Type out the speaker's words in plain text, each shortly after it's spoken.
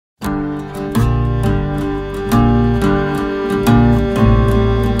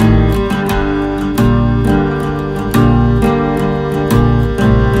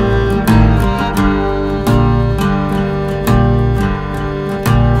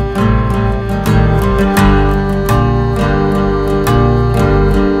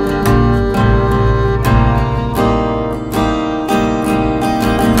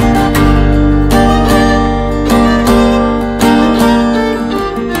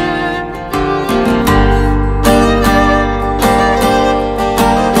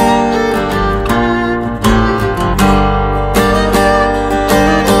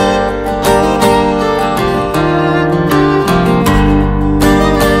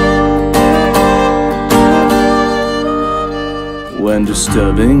when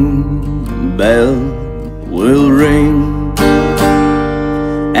disturbing bell will ring,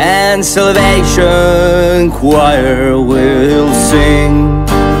 and salvation choir will sing,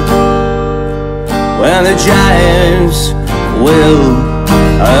 when the giants will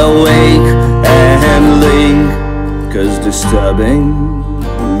awake and link, 'cause disturbing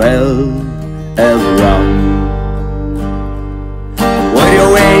bell have rung. Will you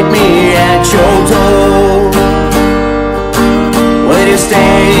wait me at your door? Will you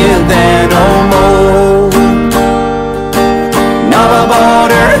stay there no more? Not a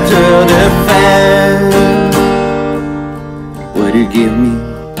border to defend. Will you give me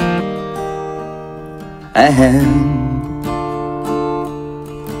a hand?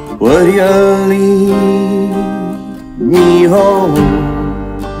 Will you lead me home?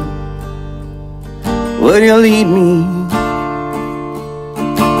 Will you lead me?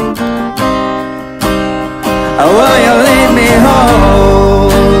 Will you lead me home?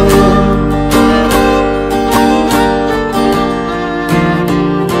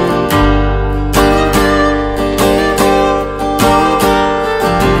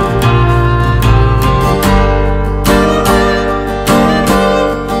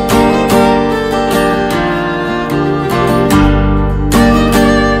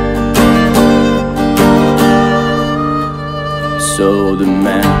 So the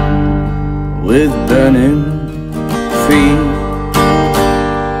man with burning feet,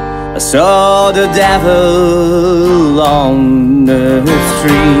 I saw the devil on the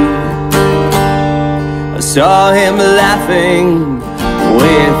street. I saw him laughing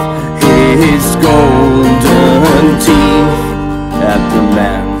with his golden teeth at the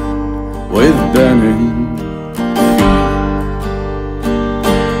man with burning feet.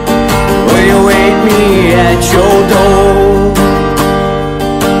 Will you wait me at your door?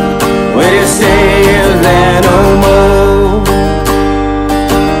 Will you stay there no more?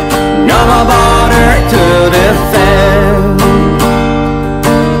 No more border to defend.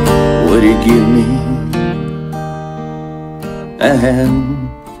 Will you give me a hand?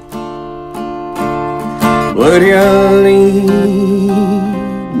 Will you lead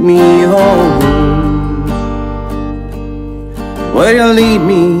me home? Will you lead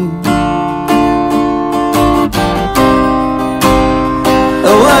me?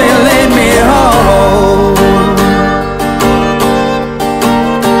 Will you lead me home?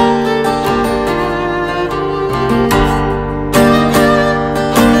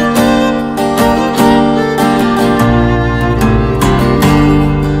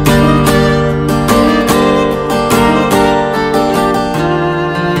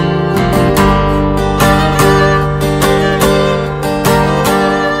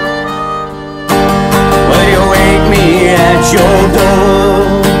 Will you wait me at your door?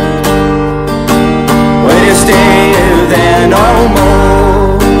 Stay there no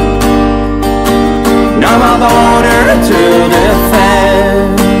more. No more border to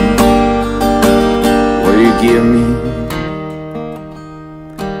defend. Will you give me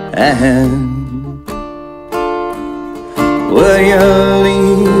a hand? Will you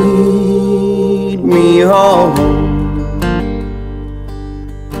lead me home?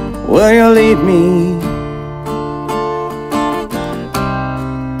 Will you lead me?